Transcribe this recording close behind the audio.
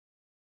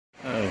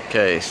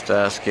Okay,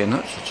 Starsky and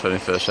Hutch, the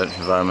 21st Century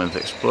Environmental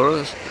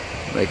Explorers,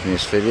 making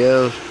this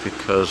video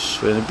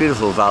because we're in a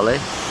beautiful valley.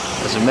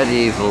 There's a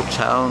medieval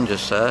town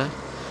just there,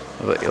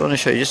 but I want to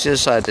show you just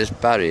inside this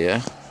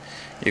barrier.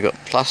 You've got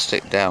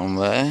plastic down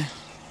there,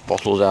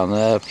 bottle down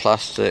there,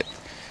 plastic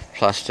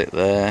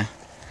there,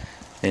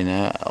 you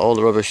know, all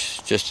the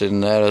rubbish just in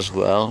there as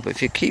well. But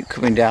if you keep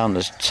coming down,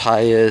 there's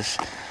tyres,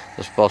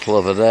 there's bottle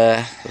over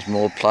there, there's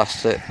more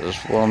plastic,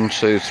 there's 1,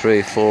 2,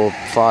 3, 4,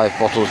 5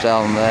 bottles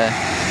down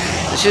there.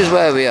 This is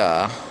where we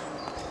are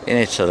in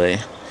Italy,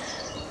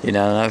 you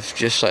know, and I've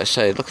just, like I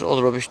say, look at all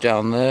the rubbish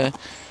down there,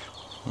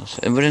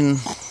 and we're in,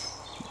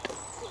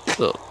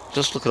 look,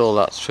 just look at all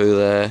that through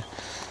there,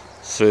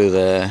 through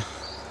there,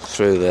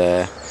 through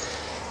there,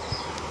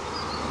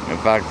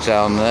 a bag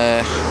down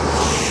there,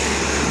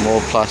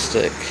 more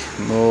plastic,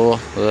 more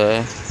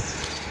there,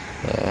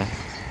 there,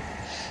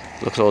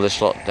 look at all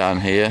this lot down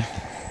here.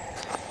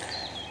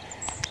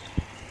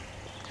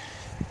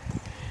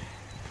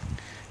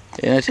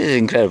 Yeah, it is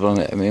incredible,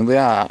 isn't it? I mean, we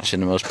are actually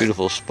in the most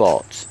beautiful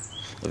spot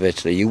of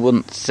Italy. You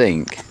wouldn't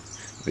think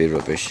there'd be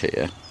rubbish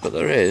here, but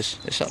there is.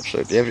 It's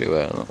absolutely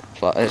everywhere.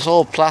 It's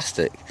all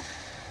plastic.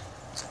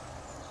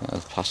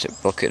 There's a plastic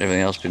bucket and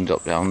everything else been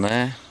dumped down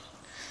there.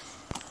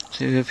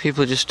 So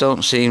people just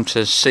don't seem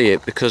to see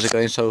it because they're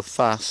going so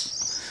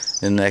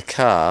fast in their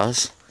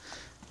cars.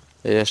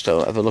 They just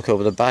don't ever look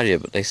over the barrier,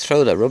 but they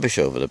throw their rubbish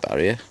over the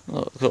barrier.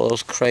 Look at all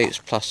those crates,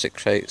 plastic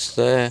crates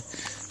there,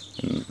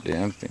 and you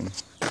know, been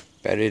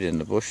buried in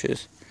the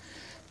bushes.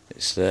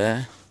 It's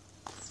there,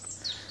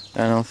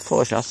 and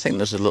unfortunately I think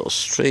there's a little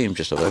stream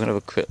just over there. I'm going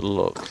to have a quick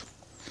look.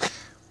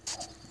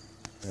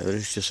 There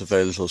is just a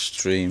very little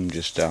stream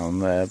just down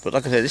there, but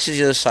like I said, this is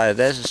the other side.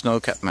 There's the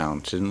snow-capped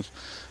mountains,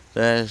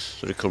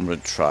 there's the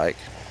recumbent trike.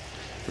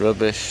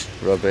 Rubbish,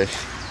 rubbish.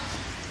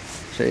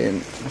 See,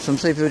 and some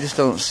people just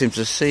don't seem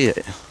to see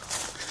it.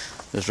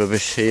 There's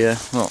rubbish here,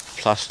 not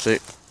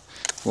plastic.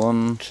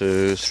 1,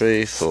 2,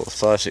 3, 4,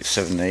 5, 6,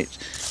 7, 8,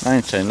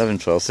 9, 10, 11,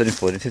 12, 13,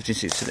 14, 15,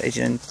 16,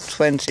 18, and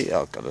 20.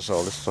 Oh god, there's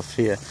all this stuff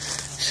here.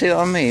 See what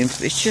I mean?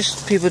 It's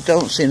just people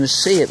don't seem to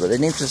see it, but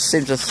they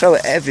seem to throw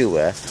it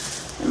everywhere.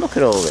 And look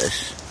at all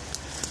this.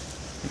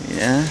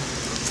 Yeah.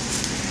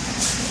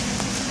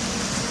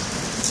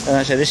 And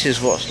actually, this is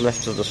what's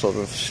left of the sort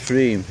of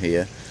stream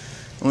here.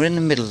 And we're in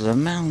the middle of the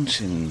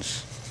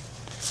mountains.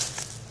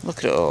 Look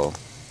at it all.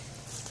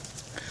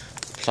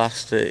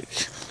 Plastic.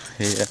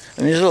 Here.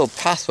 I mean, there's a little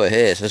pathway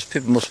here, so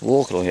people must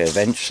walk along here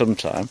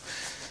sometime.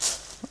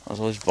 There's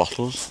all these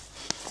bottles.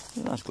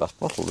 Nice glass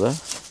bottle there.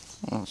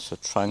 Oh, that's a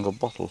triangle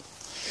bottle.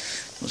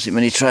 Don't see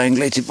many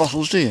triangulated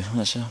bottles, do you?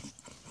 That's a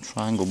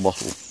triangle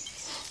bottle.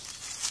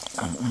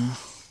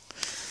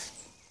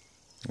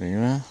 There you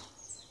are.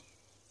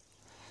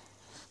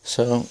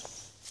 So,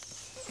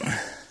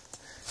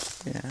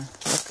 yeah,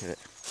 look at it.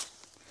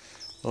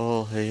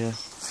 All here,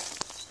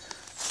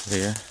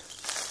 here.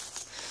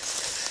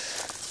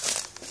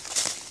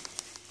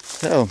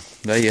 So,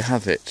 there you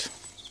have it,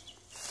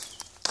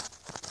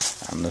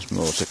 and there's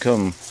more to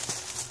come.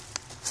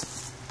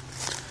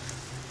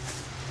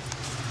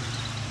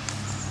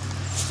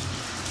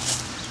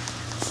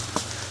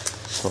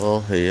 It's all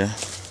here.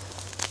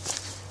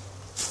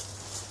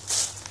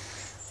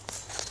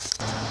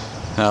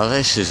 Now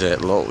this is it,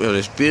 look, we have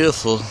these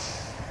beautiful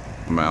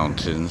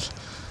mountains,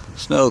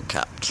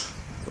 snow-capped,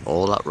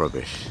 all that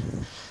rubbish.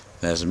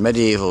 There's a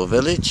medieval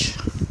village,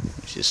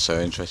 which is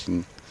so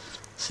interesting.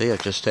 See,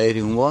 I've just stayed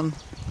in one,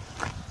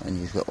 and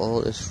you've got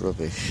all this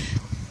rubbish.